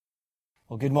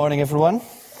Well, good morning, everyone.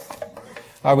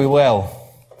 Are we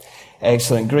well?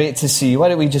 Excellent. Great to see you. Why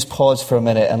don't we just pause for a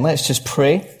minute and let's just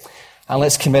pray and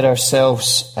let's commit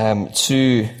ourselves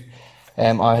to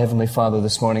our Heavenly Father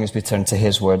this morning as we turn to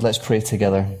His Word. Let's pray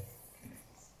together.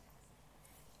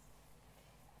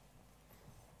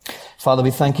 Father,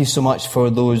 we thank you so much for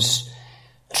those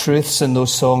truths and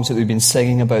those songs that we've been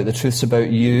singing about, the truths about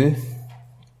you,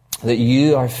 that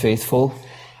you are faithful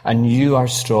and you are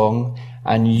strong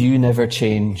and you never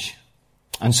change.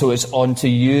 And so it's on to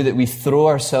you that we throw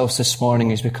ourselves this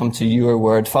morning as we come to your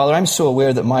word. Father, I'm so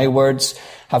aware that my words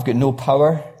have got no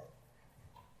power.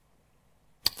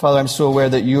 Father, I'm so aware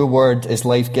that your word is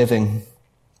life-giving.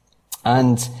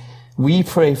 And we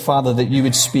pray, Father, that you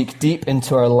would speak deep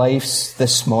into our lives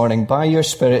this morning by your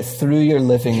Spirit through your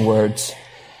living words.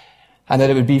 And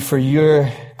that it would be for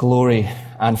your glory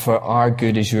and for our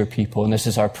good as your people. And this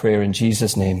is our prayer in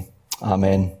Jesus' name.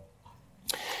 Amen.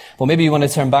 Well, maybe you want to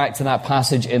turn back to that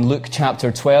passage in Luke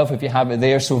chapter 12 if you have it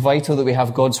there. So vital that we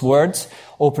have God's Word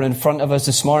open in front of us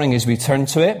this morning as we turn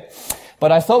to it.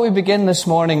 But I thought we'd begin this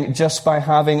morning just by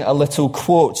having a little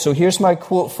quote. So here's my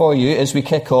quote for you as we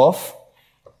kick off.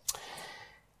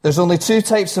 There's only two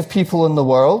types of people in the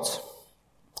world.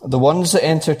 The ones that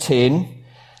entertain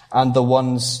and the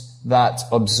ones that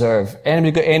observe.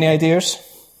 Anybody got any ideas?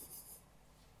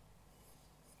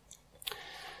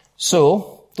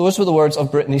 So, those were the words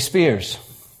of Britney Spears.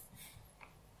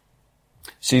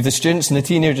 See, the students and the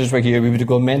teenagers were here, we would have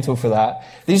gone mental for that.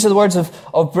 These are the words of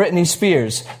Britney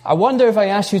Spears. I wonder if I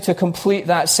asked you to complete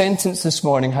that sentence this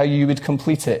morning, how you would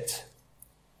complete it.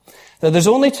 That there's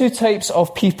only two types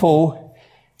of people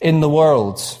in the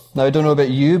world. Now, I don't know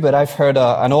about you, but I've heard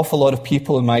an awful lot of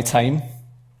people in my time,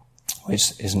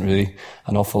 which isn't really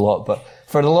an awful lot, but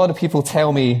for a lot of people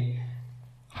tell me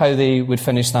how they would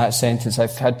finish that sentence.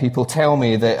 I've had people tell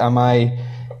me that am I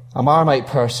a Marmite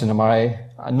person? Am I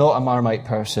not a Marmite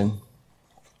person?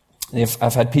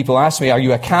 I've had people ask me, are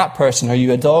you a cat person? Are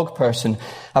you a dog person?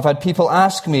 I've had people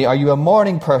ask me, are you a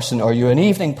morning person? Or are you an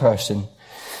evening person?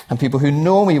 And people who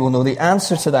know me will know the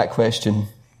answer to that question.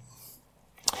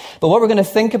 But what we're going to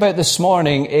think about this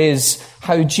morning is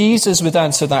how Jesus would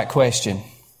answer that question.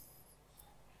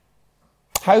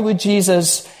 How would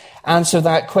Jesus answer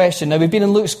that question? Now, we've been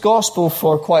in Luke's Gospel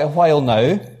for quite a while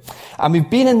now, and we've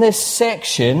been in this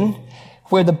section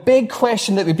where the big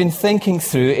question that we've been thinking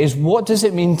through is, what does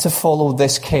it mean to follow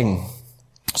this King?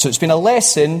 So it's been a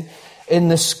lesson in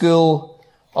the school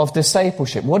of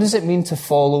discipleship. What does it mean to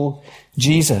follow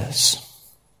Jesus?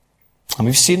 And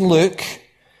we've seen Luke,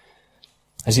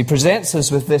 as he presents us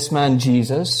with this man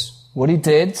Jesus, what he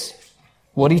did,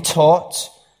 what he taught.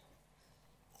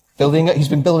 He's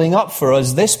been building up for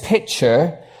us this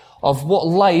picture of what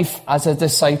life as a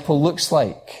disciple looks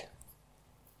like.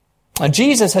 And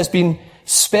Jesus has been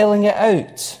spelling it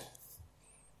out.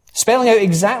 Spelling out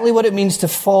exactly what it means to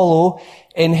follow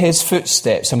in his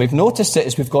footsteps. And we've noticed it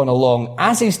as we've gone along.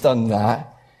 As he's done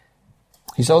that,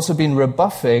 he's also been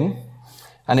rebuffing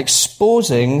and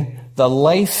exposing the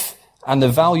life and the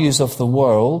values of the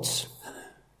world.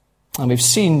 And we've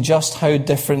seen just how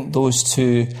different those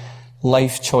two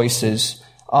life choices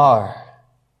are.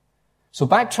 So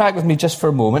backtrack with me just for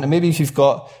a moment, and maybe if you've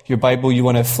got your Bible, you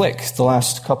want to flick the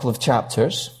last couple of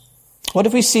chapters. What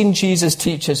have we seen Jesus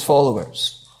teach his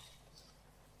followers?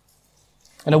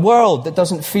 In a world that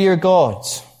doesn't fear God,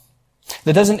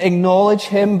 that doesn't acknowledge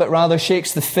him, but rather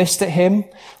shakes the fist at him,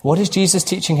 what is Jesus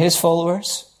teaching his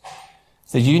followers?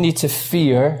 That you need to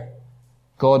fear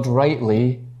God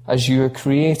rightly as your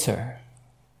creator.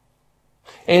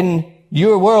 In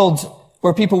your world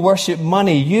where people worship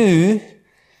money,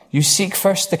 you seek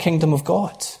first the kingdom of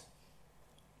God.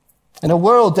 In a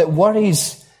world that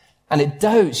worries and it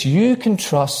doubts, you can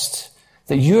trust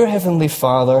that your Heavenly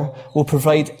Father will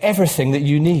provide everything that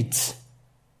you need.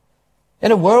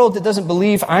 In a world that doesn't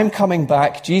believe I'm coming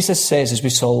back, Jesus says, as we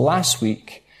saw last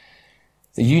week,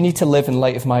 that you need to live in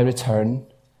light of my return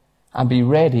and be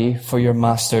ready for your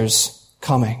Master's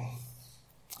coming.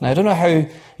 Now, I don't know how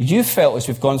you felt as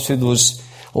we've gone through those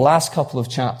last couple of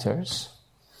chapters,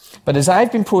 but as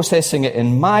I've been processing it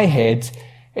in my head,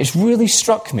 it's really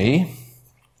struck me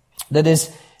that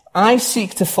as I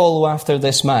seek to follow after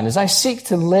this man, as I seek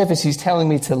to live as he's telling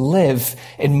me to live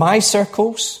in my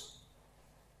circles,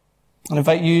 I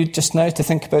invite you just now to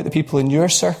think about the people in your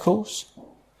circles.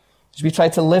 As we try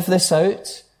to live this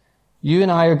out, you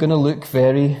and I are going to look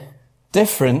very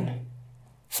different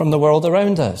from the world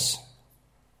around us.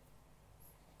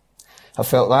 I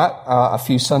felt that a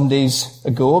few Sundays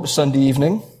ago, Sunday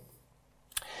evening.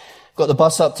 Got the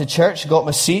bus up to church, got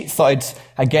my seat, thought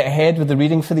I'd get ahead with the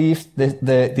reading for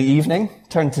the evening.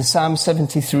 Turned to Psalm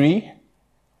 73.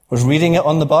 Was reading it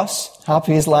on the bus,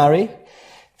 happy as Larry.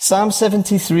 Psalm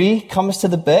 73 comes to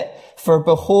the bit, "For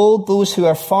behold, those who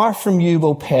are far from you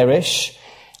will perish,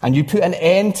 and you put an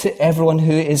end to everyone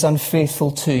who is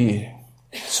unfaithful to you."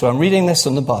 So I'm reading this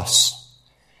on the bus,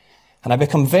 and I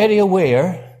become very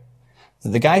aware that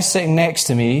the guy sitting next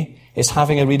to me is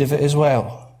having a read of it as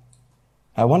well.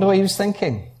 I wonder what he was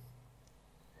thinking.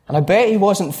 And I bet he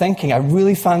wasn't thinking, "I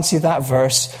really fancy that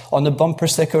verse on the bumper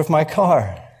sticker of my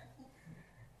car."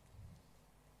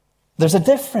 There's a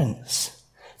difference.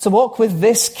 To walk with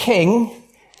this King,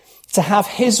 to have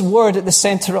his word at the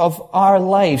center of our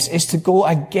lives, is to go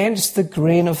against the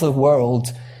grain of the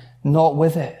world, not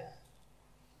with it.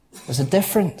 There's a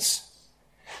difference.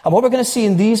 And what we're going to see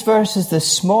in these verses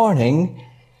this morning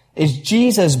is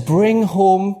Jesus bring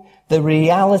home the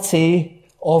reality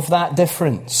of that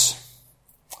difference.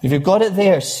 If you've got it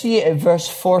there, see it at verse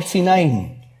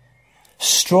 49.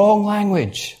 Strong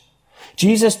language.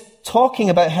 Jesus talking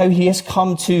about how he has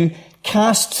come to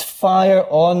cast fire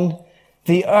on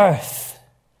the earth.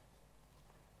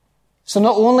 So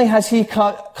not only has he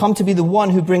come to be the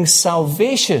one who brings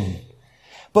salvation,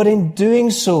 but in doing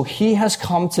so, he has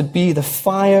come to be the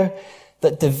fire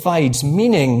that divides,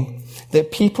 meaning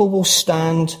that people will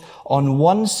stand on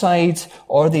one side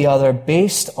or the other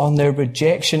based on their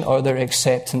rejection or their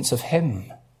acceptance of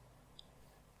him.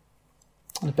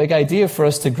 The big idea for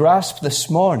us to grasp this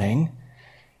morning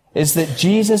is that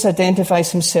Jesus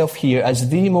identifies himself here as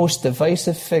the most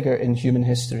divisive figure in human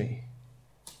history.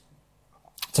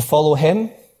 To follow him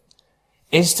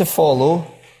is to follow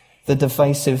the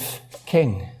divisive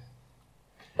King.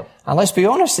 And let's be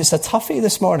honest, it's a toughie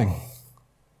this morning.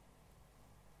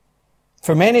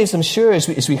 For many, as I'm sure, as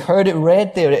we heard it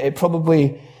read there, it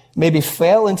probably maybe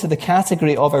fell into the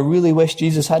category of, "I really wish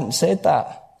Jesus hadn't said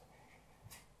that."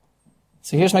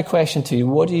 So here's my question to you.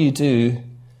 What do you do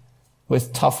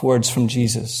with tough words from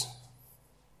Jesus?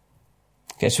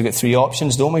 Guess we've got three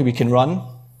options, don't we? We can run,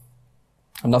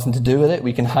 have nothing to do with it.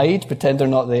 We can hide, pretend they're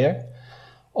not there.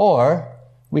 Or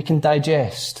we can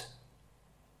digest.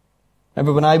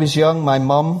 Remember when I was young, my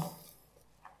mum,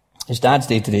 it's Dad's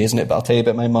day today, isn't it? But I'll tell you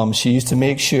about my mum. She used to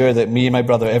make sure that me and my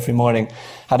brother every morning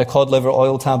had a cod liver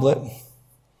oil tablet.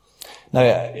 Now,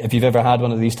 if you've ever had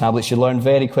one of these tablets, you learn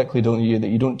very quickly, don't you, that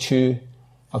you don't chew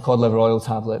a cod liver oil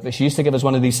tablet. But she used to give us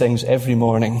one of these things every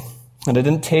morning. And it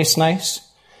didn't taste nice,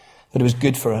 but it was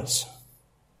good for us.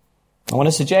 I want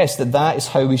to suggest that that is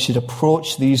how we should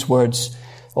approach these words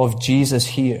of Jesus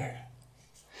here.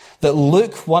 That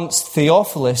Luke wants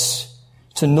Theophilus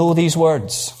to know these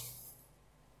words.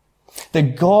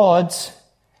 That God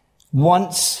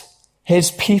wants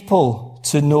his people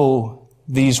to know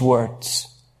these words.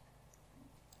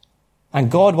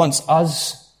 And God wants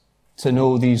us to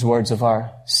know these words of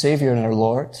our Savior and our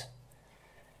Lord.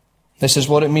 This is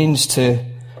what it means to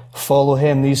follow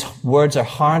him. These words are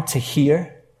hard to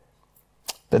hear,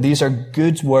 but these are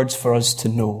good words for us to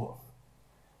know.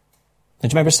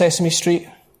 Did you remember Sesame Street?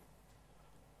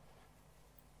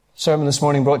 Sermon this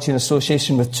morning brought to you in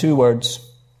association with two words: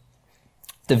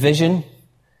 division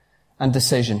and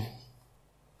decision.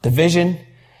 Division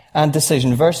and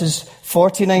decision. Verses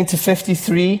 49 to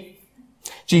 53,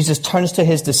 Jesus turns to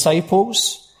his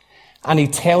disciples and he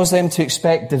tells them to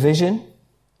expect division.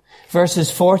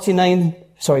 Verses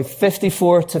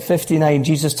 54 to 59,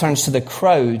 Jesus turns to the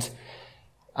crowd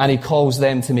and he calls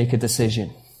them to make a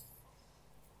decision.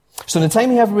 So in the time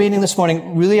we have reading this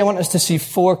morning, really I want us to see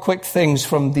four quick things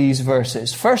from these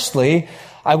verses. Firstly,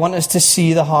 I want us to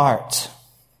see the heart.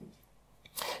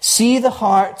 See the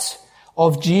heart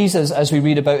of Jesus as we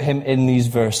read about him in these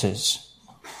verses.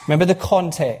 Remember the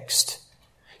context.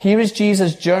 Here is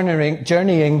Jesus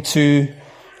journeying to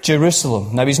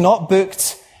Jerusalem. Now he's not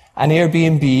booked an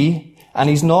Airbnb and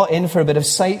he's not in for a bit of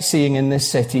sightseeing in this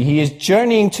city. He is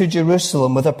journeying to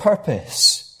Jerusalem with a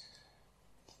purpose.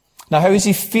 Now, how is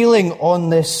he feeling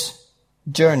on this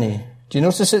journey? Do you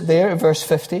notice it there at verse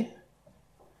 50? If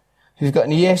you've got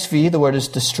an ESV, the word is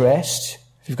distressed.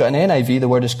 If you've got an NIV, the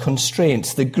word is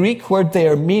constraint. The Greek word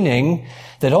there meaning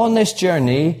that on this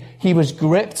journey, he was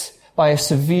gripped by a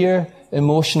severe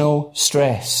emotional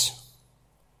stress.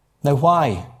 Now,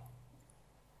 why?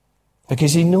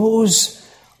 Because he knows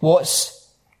what's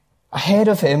ahead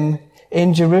of him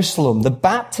in Jerusalem. The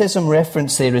baptism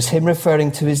reference there is him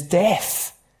referring to his death.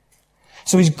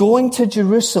 So he's going to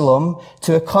Jerusalem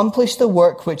to accomplish the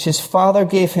work which his Father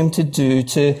gave him to do,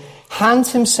 to hand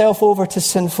himself over to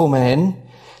sinful men,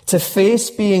 to face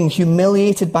being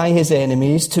humiliated by his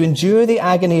enemies, to endure the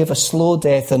agony of a slow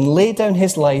death and lay down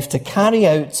his life to carry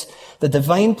out the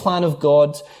divine plan of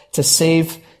God to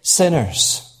save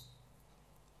sinners.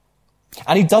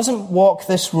 And he doesn't walk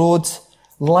this road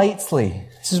lightly.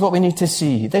 This is what we need to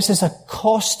see. This is a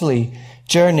costly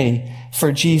journey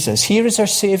for Jesus. Here is our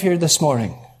Saviour this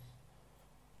morning.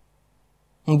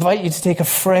 I invite you to take a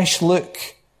fresh look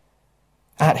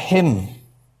at him.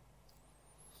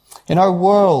 In our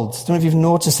world, I don't know if you've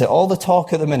noticed it, all the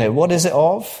talk at the minute, what is it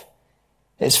of?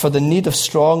 It's for the need of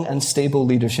strong and stable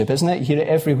leadership, isn't it? You hear it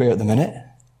everywhere at the minute.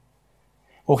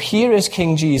 Well, here is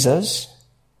King Jesus.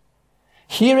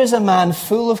 Here is a man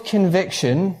full of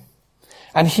conviction,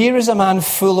 and here is a man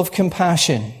full of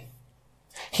compassion.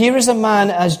 Here is a man,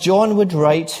 as John would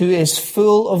write, who is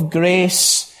full of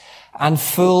grace and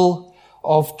full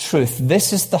of truth.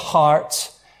 This is the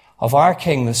heart of our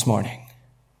King this morning.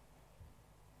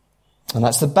 And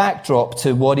that's the backdrop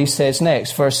to what he says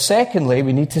next. First, secondly,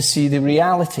 we need to see the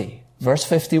reality. Verse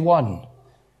 51.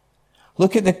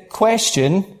 Look at the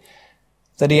question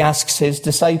that he asks his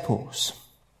disciples.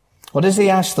 What does he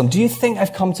ask them? Do you think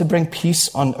I've come to bring peace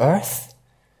on earth?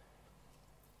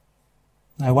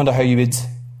 I wonder how you would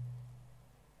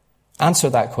answer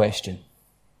that question.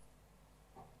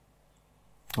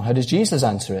 Well, how does Jesus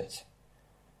answer it?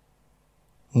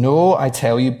 No, I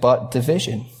tell you, but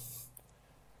division.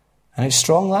 And it's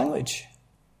strong language.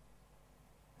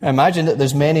 I imagine that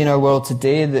there's many in our world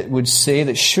today that would say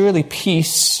that surely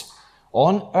peace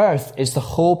on earth is the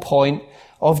whole point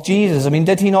of Jesus. I mean,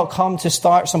 did he not come to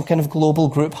start some kind of global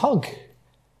group hug?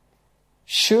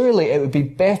 Surely it would be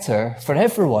better for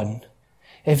everyone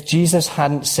if Jesus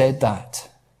hadn't said that.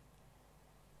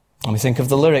 And we think of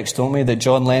the lyrics, don't we, that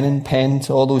John Lennon penned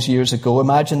all those years ago.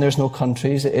 Imagine there's no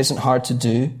countries. It isn't hard to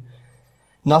do.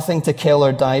 Nothing to kill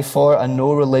or die for, and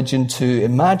no religion to.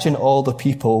 Imagine all the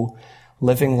people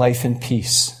living life in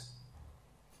peace.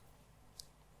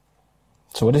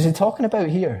 So what is he talking about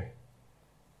here?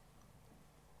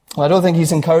 Well, I don't think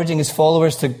he's encouraging his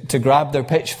followers to grab their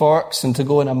pitchforks and to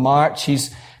go on a march. He's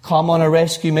come on a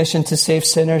rescue mission to save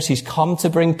sinners. He's come to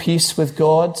bring peace with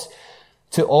God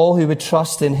to all who would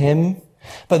trust in him.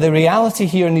 But the reality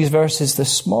here in these verses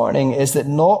this morning is that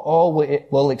not all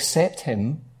will accept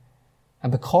him.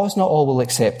 And because not all will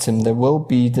accept him, there will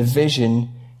be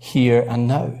division here and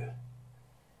now.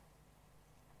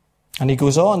 And he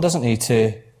goes on, doesn't he,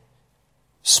 to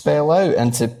spell out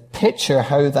and to picture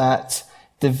how that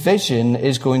division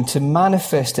is going to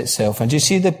manifest itself. And do you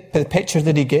see the picture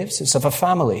that he gives? It's of a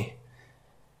family.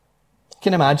 You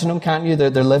can imagine them, can't you?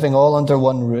 They're living all under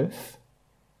one roof.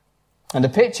 And the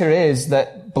picture is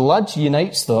that blood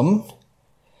unites them,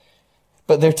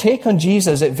 but their take on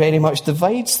Jesus, it very much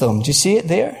divides them. Do you see it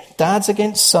there? Dads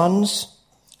against sons,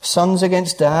 sons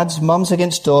against dads, mums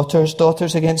against daughters,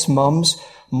 daughters against mums,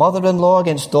 mother-in-law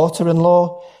against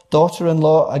daughter-in-law,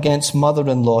 daughter-in-law against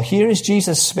mother-in-law. Here is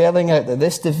Jesus spelling out that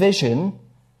this division,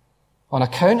 on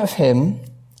account of him,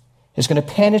 is going to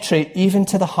penetrate even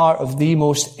to the heart of the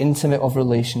most intimate of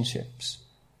relationships.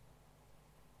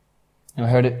 I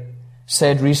heard it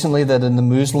said recently that in the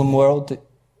Muslim world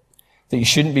that you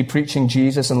shouldn't be preaching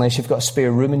Jesus unless you've got a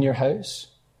spare room in your house.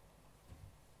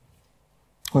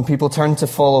 When people turn to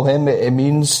follow him, it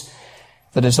means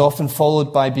that it's often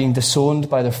followed by being disowned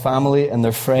by their family and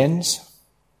their friends.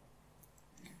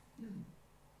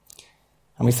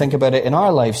 And we think about it in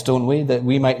our lives, don't we? That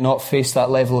we might not face that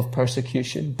level of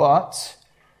persecution, but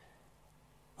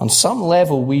on some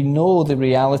level we know the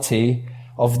reality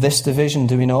of this division,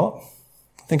 do we not?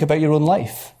 Think about your own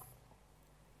life.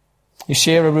 You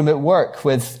share a room at work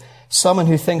with someone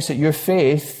who thinks that your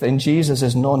faith in Jesus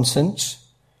is nonsense.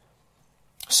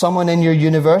 Someone in your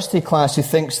university class who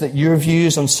thinks that your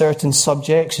views on certain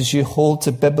subjects as you hold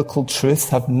to biblical truth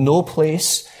have no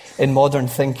place in modern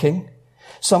thinking.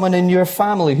 Someone in your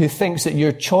family who thinks that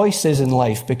your choices in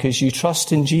life, because you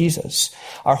trust in Jesus,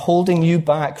 are holding you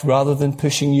back rather than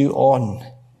pushing you on.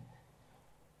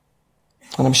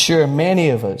 And I'm sure many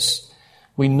of us,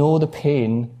 we know the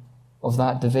pain of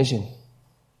that division.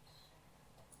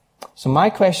 So my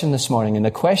question this morning, and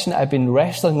the question that I've been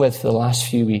wrestling with for the last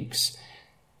few weeks,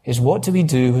 is what do we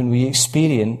do when we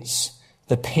experience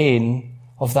the pain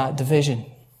of that division?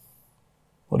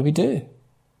 What do we do?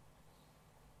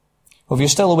 Well, if you're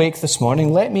still awake this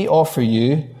morning, let me offer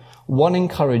you one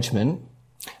encouragement,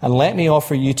 and let me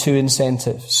offer you two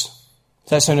incentives. Does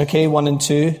that sound okay? 1 and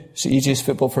 2? It's the easiest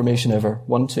football formation ever.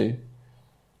 1, 2.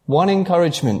 One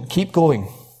encouragement. Keep going.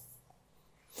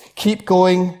 Keep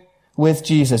going with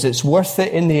Jesus. It's worth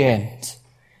it in the end.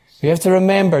 We have to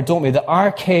remember, don't we, that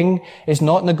our King is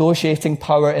not negotiating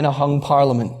power in a hung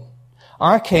parliament.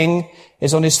 Our King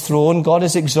is on his throne. God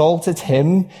has exalted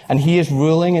him, and he is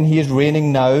ruling and he is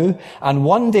reigning now. And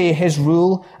one day his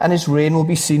rule and his reign will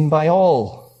be seen by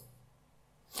all.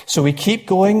 So we keep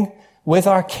going with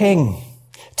our King.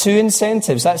 2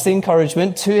 incentives, that's the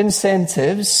encouragement, 2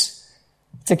 incentives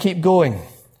to keep going.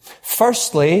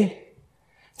 Firstly,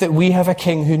 that we have a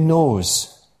King who knows.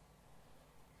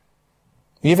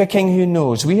 We have a King who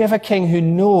knows. We have a King who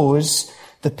knows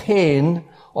the pain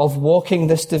of walking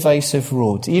this divisive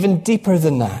road. Even deeper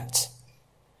than that,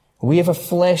 we have a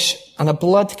flesh and a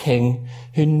blood King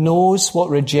who knows what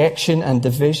rejection and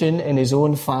division in his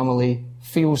own family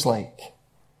feels like.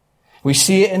 We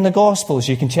see it in the Gospels.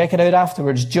 You can check it out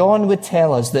afterwards. John would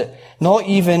tell us that not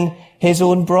even his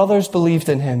own brothers believed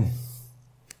in him.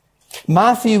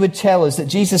 Matthew would tell us that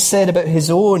Jesus said about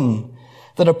his own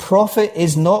that a prophet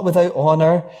is not without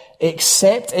honor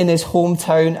except in his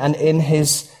hometown and in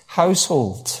his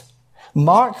household.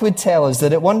 Mark would tell us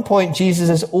that at one point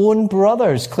Jesus' own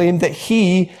brothers claimed that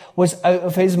he was out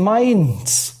of his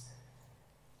mind.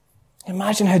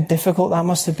 Imagine how difficult that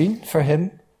must have been for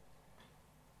him.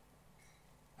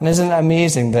 And isn't it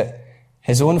amazing that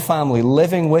his own family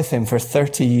living with him for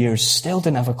 30 years still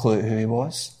didn't have a clue who he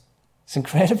was? It's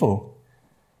incredible.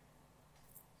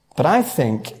 But I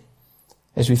think,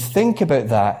 as we think about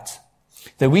that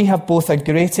we have both a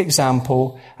great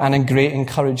example and a great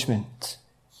encouragement.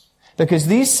 Because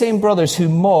these same brothers who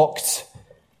mocked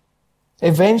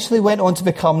eventually went on to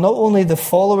become not only the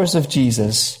followers of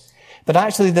Jesus, but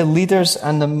actually the leaders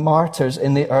and the martyrs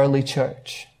in the early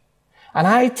church. And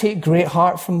I take great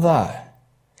heart from that.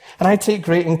 And I take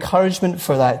great encouragement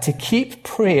for that, to keep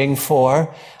praying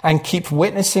for and keep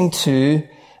witnessing to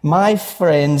my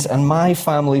friends and my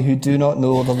family who do not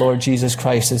know the Lord Jesus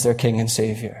Christ as their King and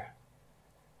Saviour.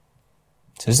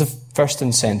 So this is the first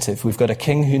incentive. We've got a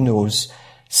King who knows.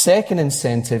 Second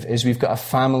incentive is we've got a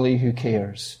family who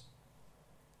cares.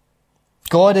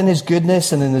 God in his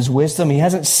goodness and in his wisdom, he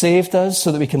hasn't saved us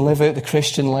so that we can live out the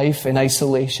Christian life in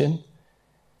isolation.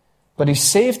 But he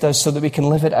saved us so that we can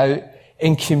live it out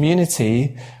in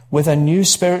community with a new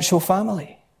spiritual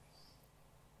family.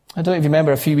 I don't know if you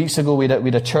remember a few weeks ago we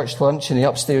had a church lunch in the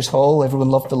upstairs hall. Everyone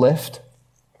loved the lift.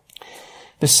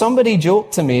 But somebody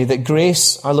joked to me that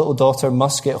Grace, our little daughter,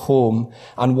 must get home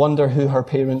and wonder who her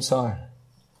parents are.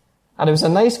 And it was a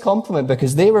nice compliment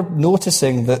because they were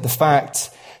noticing that the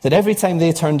fact that every time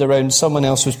they turned around, someone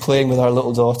else was playing with our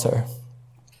little daughter.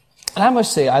 And I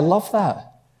must say, I love that.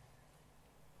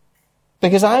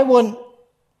 Because I want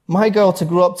my girl to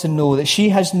grow up to know that she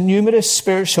has numerous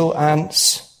spiritual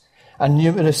aunts and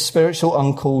numerous spiritual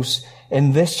uncles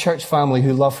in this church family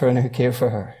who love her and who care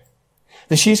for her.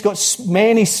 That she's got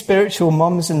many spiritual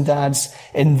mums and dads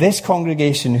in this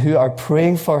congregation who are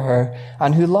praying for her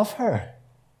and who love her.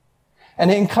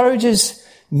 And it encourages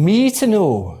me to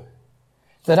know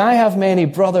that I have many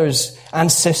brothers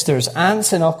and sisters,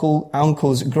 aunts and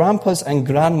uncles, grandpas and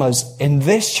grandmas in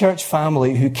this church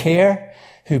family who care,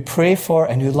 who pray for,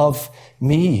 and who love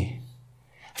me.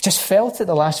 I've just felt it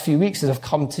the last few weeks as I've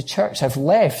come to church. I've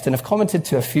left and I've commented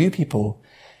to a few people.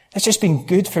 It's just been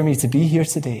good for me to be here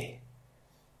today.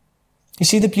 You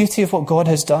see the beauty of what God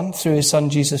has done through his Son,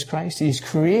 Jesus Christ? He's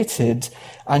created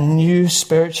a new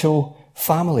spiritual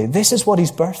family. This is what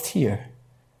he's birthed here.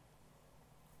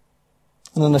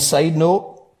 And on a side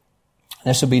note,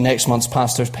 this will be next month's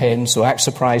pastor's pen, so act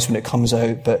surprised when it comes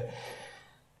out, but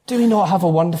do we not have a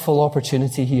wonderful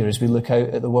opportunity here as we look out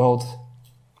at the world?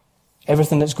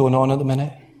 Everything that's going on at the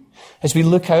minute. As we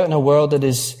look out in a world that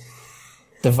is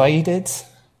divided,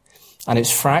 and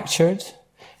it's fractured,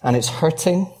 and it's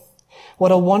hurting,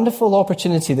 what a wonderful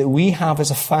opportunity that we have as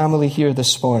a family here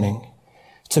this morning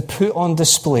to put on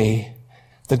display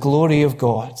the glory of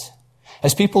God.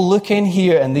 As people look in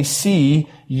here and they see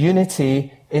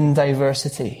unity in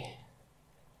diversity.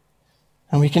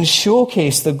 And we can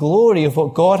showcase the glory of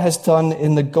what God has done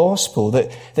in the gospel,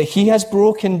 that he has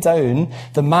broken down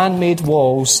the man-made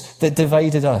walls that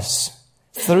divided us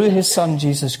through his Son,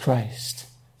 Jesus Christ.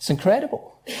 It's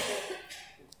incredible.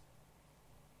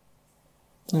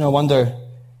 And I wonder,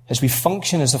 as we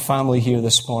function as a family here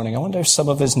this morning, I wonder if some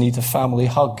of us need a family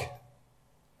hug.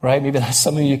 Right? Maybe that's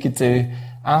something you could do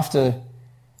after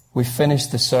we finish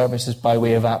the services by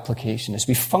way of application, as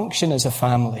we function as a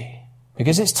family.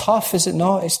 Because it's tough, is it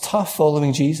not? It's tough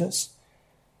following Jesus.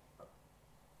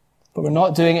 But we're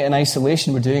not doing it in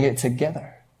isolation, we're doing it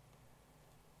together.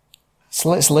 So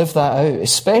let's live that out,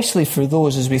 especially for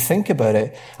those as we think about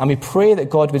it. And we pray that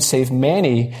God would save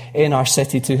many in our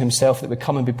city to himself that would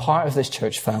come and be part of this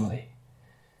church family.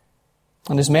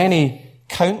 And as many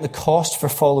count the cost for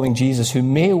following Jesus who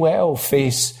may well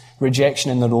face rejection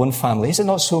in their own family, is it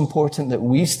not so important that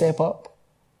we step up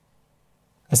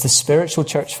as the spiritual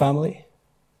church family?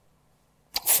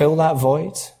 Fill that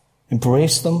void,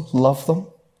 embrace them, love them.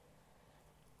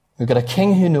 We've got a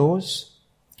king who knows,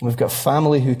 and we've got a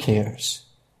family who cares.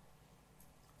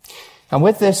 And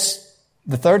with this,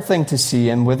 the third thing to see,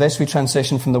 and with this we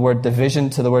transition from the word division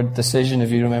to the word decision,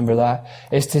 if you remember that,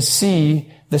 is to see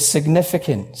the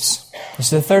significance. This is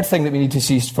the third thing that we need to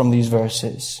see from these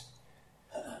verses.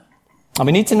 And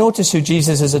we need to notice who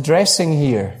Jesus is addressing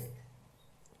here.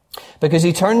 Because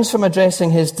he turns from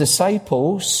addressing his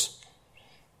disciples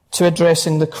to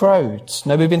addressing the crowds.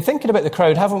 Now, we've been thinking about the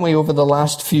crowd, haven't we, over the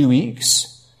last few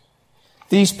weeks?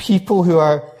 These people who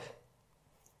are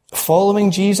following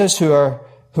Jesus, who are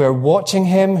watching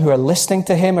him, who are listening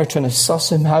to him, are trying to suss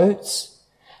him out,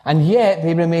 and yet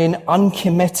they remain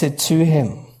uncommitted to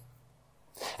him.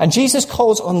 And Jesus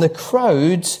calls on the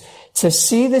crowd to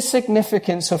see the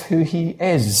significance of who he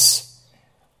is.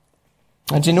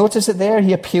 And you notice that there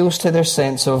he appeals to their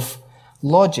sense of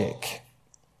logic.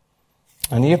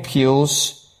 And he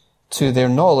appeals to their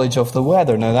knowledge of the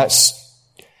weather. Now that's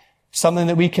something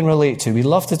that we can relate to. We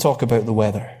love to talk about the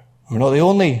weather. We're not the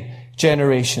only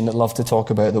generation that love to talk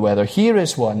about the weather. Here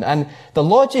is one. And the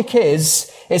logic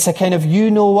is, it's a kind of you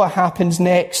know what happens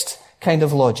next kind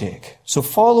of logic. So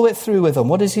follow it through with him.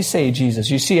 What does he say, Jesus?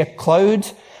 You see a cloud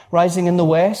rising in the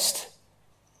west?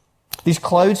 These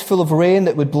clouds full of rain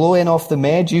that would blow in off the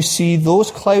med. You see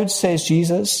those clouds, says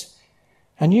Jesus,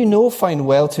 and you know fine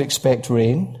well to expect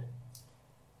rain.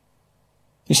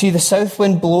 You see the south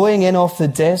wind blowing in off the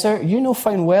desert. You know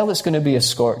fine well it's going to be a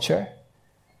scorcher.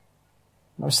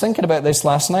 I was thinking about this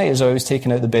last night as I was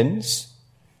taking out the bins.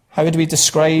 How would we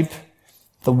describe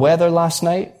the weather last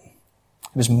night?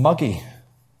 It was muggy.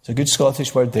 It's a good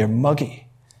Scottish word there, muggy.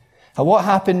 And what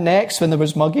happened next when there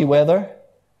was muggy weather?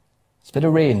 It's a bit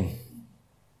of rain.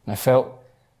 And I felt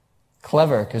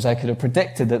clever because I could have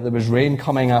predicted that there was rain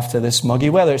coming after this muggy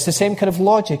weather. It's the same kind of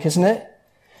logic, isn't it?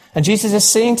 And Jesus is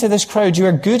saying to this crowd, you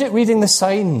are good at reading the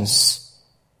signs.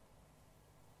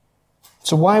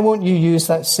 So why won't you use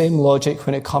that same logic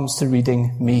when it comes to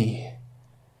reading me?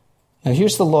 Now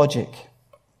here's the logic.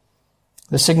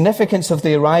 The significance of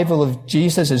the arrival of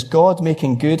Jesus is God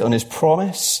making good on his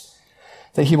promise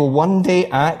that he will one day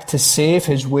act to save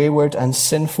his wayward and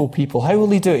sinful people. How will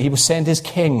he do it? He will send his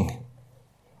king.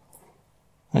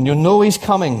 And you'll know he's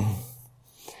coming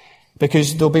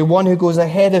because there'll be one who goes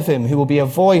ahead of him, who will be a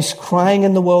voice crying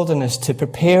in the wilderness to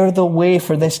prepare the way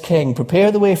for this king,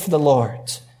 prepare the way for the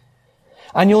Lord.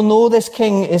 And you'll know this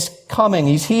king is coming.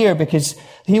 He's here because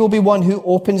he will be one who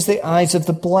opens the eyes of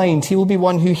the blind. He will be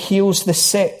one who heals the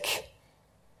sick.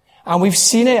 And we've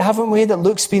seen it, haven't we, that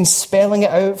Luke's been spelling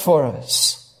it out for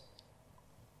us.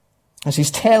 As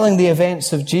he's telling the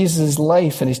events of Jesus'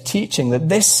 life and his teaching that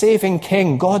this saving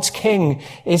king, God's king,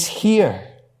 is here.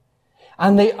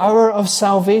 And the hour of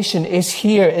salvation is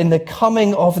here in the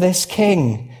coming of this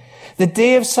king. The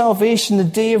day of salvation, the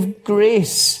day of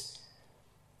grace.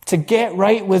 To get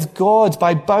right with God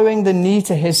by bowing the knee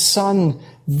to his son.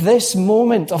 This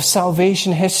moment of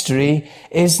salvation history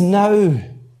is now.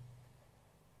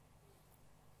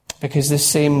 Because this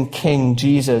same King,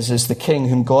 Jesus, is the King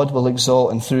whom God will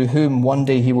exalt and through whom one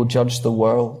day he will judge the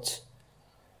world.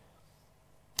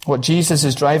 What Jesus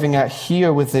is driving at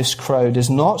here with this crowd is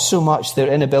not so much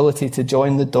their inability to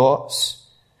join the dots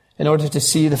in order to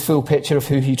see the full picture of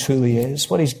who he truly is.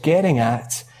 What he's getting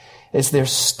at is their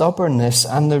stubbornness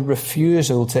and the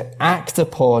refusal to act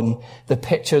upon the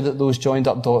picture that those joined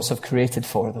up dots have created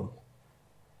for them.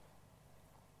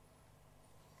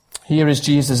 Here is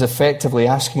Jesus effectively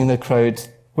asking the crowd,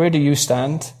 where do you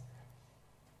stand?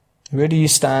 Where do you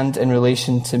stand in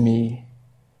relation to me?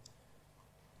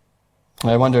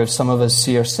 I wonder if some of us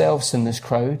see ourselves in this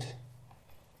crowd.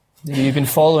 You've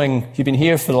been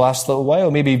here for the last little while,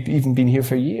 maybe even been here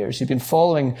for years. You've been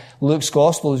following Luke's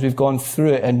gospel as we've gone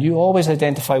through it, and you always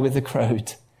identify with the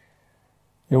crowd.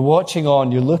 You're watching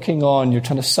on, you're looking on, you're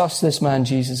trying to suss this man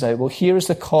Jesus out. Well, here's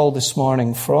the call this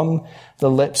morning from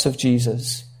the lips of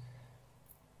Jesus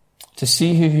to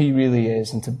see who he really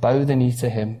is and to bow the knee to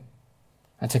him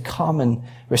and to come and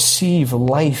receive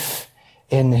life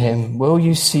in him. Will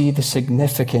you see the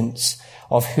significance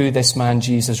of who this man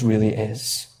Jesus really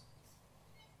is?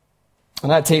 And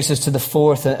that takes us to the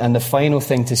fourth and the final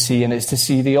thing to see, and it's to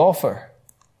see the offer.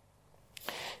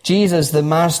 Jesus, the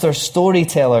master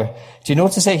storyteller, do you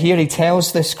notice it here? He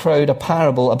tells this crowd a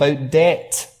parable about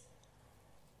debt.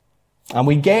 And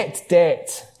we get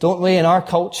debt, don't we, in our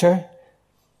culture?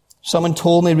 Someone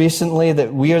told me recently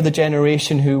that we are the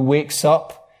generation who wakes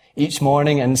up each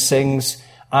morning and sings,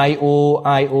 I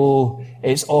owe,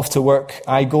 it's off to work,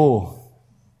 I go.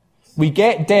 We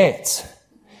get debt,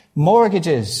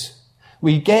 mortgages,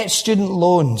 we get student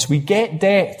loans, we get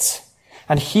debt.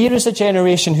 And here is a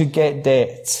generation who get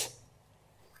debt.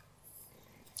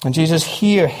 And Jesus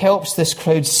here helps this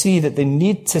crowd see that they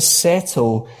need to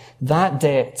settle that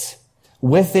debt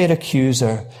with their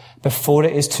accuser before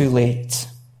it is too late.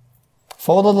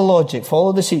 Follow the logic,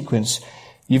 follow the sequence.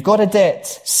 You've got a debt,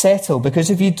 settle, because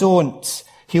if you don't,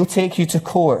 he'll take you to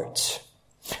court.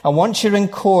 And once you're in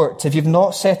court, if you've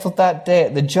not settled that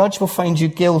debt, the judge will find you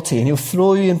guilty and he'll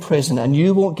throw you in prison and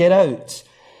you won't get out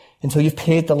until you've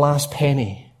paid the last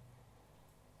penny.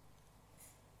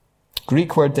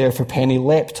 Greek word there for penny,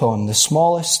 lepton, the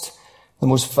smallest,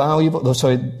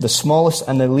 the smallest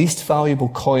and the least valuable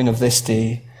coin of this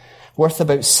day, worth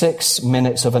about 6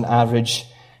 minutes of an average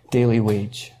daily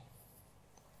wage.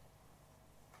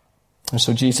 And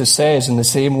so Jesus says, in the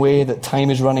same way that time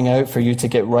is running out for you to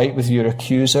get right with your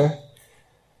accuser,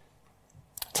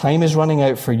 time is running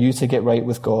out for you to get right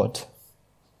with God.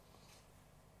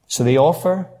 So the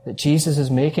offer that Jesus is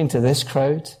making to this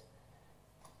crowd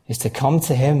is to come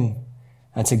to him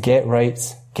and to get right,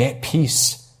 get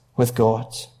peace with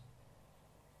God.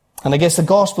 And I guess the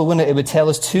gospel, wouldn't it would tell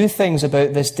us two things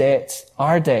about this debt,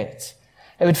 our debt.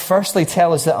 It would firstly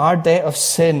tell us that our debt of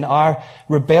sin, our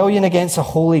rebellion against a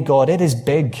holy God, it is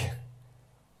big.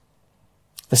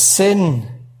 The sin,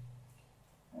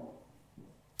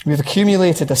 we've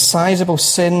accumulated a sizable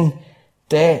sin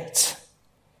debt.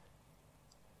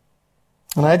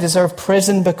 And I deserve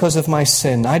prison because of my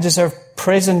sin. I deserve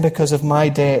prison because of my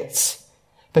debt.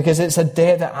 Because it's a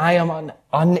debt that I am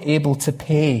unable to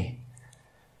pay.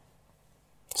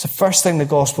 It's the first thing the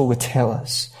gospel would tell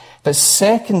us. But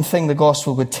second thing the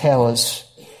gospel would tell us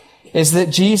is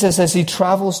that Jesus, as he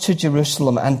travels to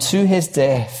Jerusalem and to his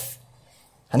death,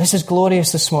 and this is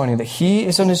glorious this morning, that he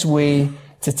is on his way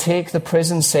to take the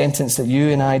prison sentence that you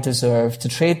and I deserve, to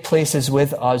trade places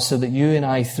with us so that you and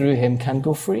I, through him, can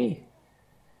go free.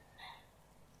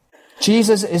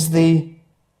 Jesus is the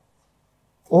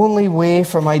only way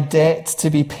for my debt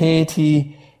to be paid.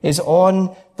 He is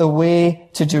on the way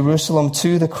to Jerusalem,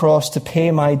 to the cross, to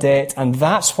pay my debt. And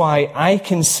that's why I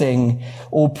can sing,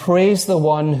 "Oh, praise the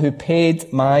one who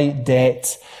paid my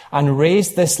debt and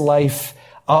raised this life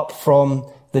up from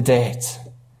the dead."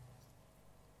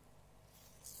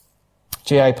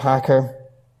 J.I. Packer,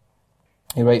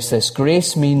 he writes this,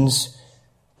 "Grace means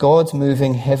God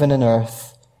moving heaven and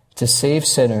earth to save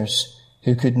sinners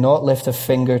who could not lift a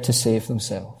finger to save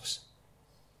themselves."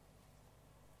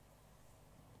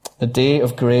 The day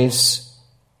of grace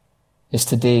is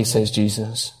today, says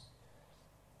Jesus.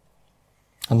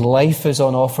 And life is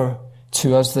on offer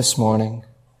to us this morning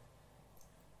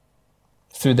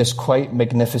through this quite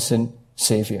magnificent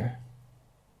Saviour.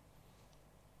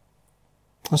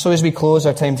 And so as we close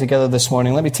our time together this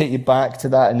morning, let me take you back to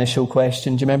that initial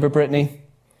question. Do you remember Brittany?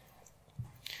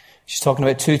 She's talking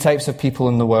about two types of people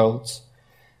in the world.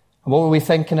 And what were we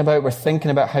thinking about? We're thinking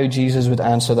about how Jesus would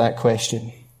answer that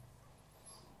question.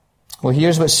 Well,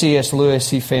 here's what C.S. Lewis,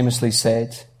 he famously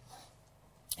said.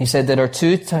 He said there are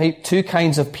two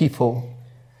kinds of people.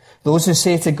 Those who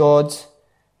say to God,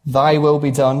 "Thy will be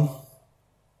done,"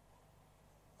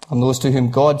 and those to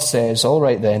whom God says, "All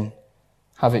right then,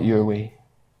 have it your way."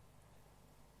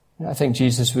 I think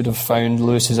Jesus would have found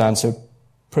Lewis's answer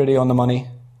pretty on the money.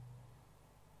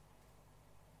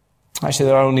 Actually,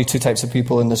 there are only two types of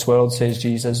people in this world, says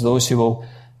Jesus. Those who will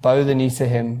bow the knee to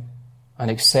him and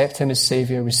accept him as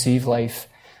Saviour, receive life,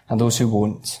 and those who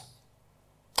won't.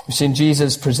 We've seen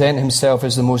Jesus present himself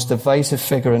as the most divisive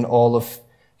figure in all of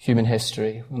human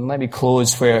history. And let me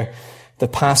close where the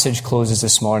passage closes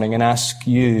this morning and ask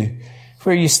you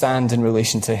where you stand in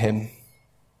relation to him.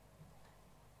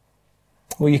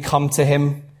 Will you come to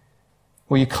him?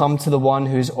 Will you come to the one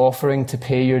who is offering to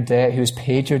pay your debt, who has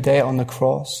paid your debt on the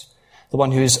cross? The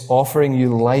one who is offering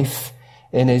you life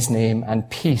in his name and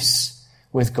peace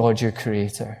with God, your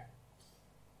Creator.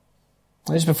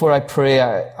 Just before I pray,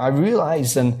 I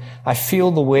realize and I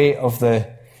feel the weight of the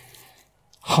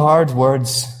hard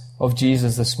words of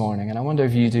Jesus this morning, and I wonder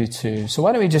if you do too. So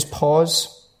why don't we just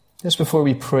pause just before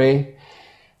we pray?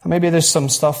 And maybe there's some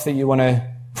stuff that you want to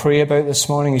pray about this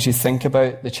morning as you think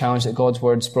about the challenge that God's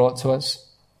Word's brought to us.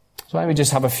 So why don't we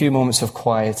just have a few moments of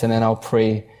quiet, and then I'll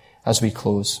pray as we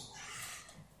close.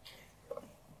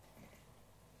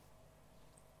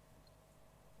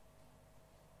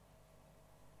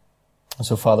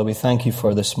 So, Father, we thank you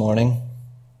for this morning.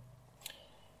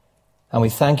 And we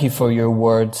thank you for your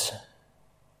word.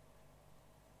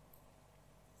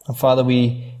 And Father,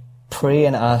 we pray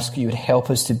and ask you would help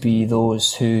us to be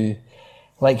those who,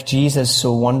 like Jesus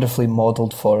so wonderfully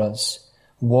modelled for us,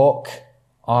 walk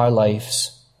our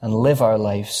lives and live our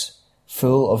lives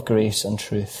full of grace and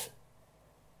truth.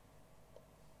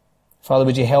 Father,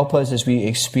 would you help us as we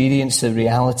experience the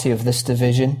reality of this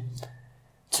division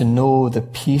to know the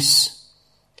peace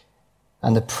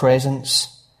and the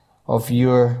presence of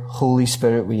your Holy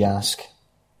Spirit, we ask,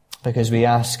 because we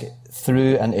ask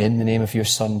through and in the name of your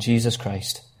Son, Jesus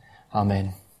Christ.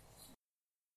 Amen.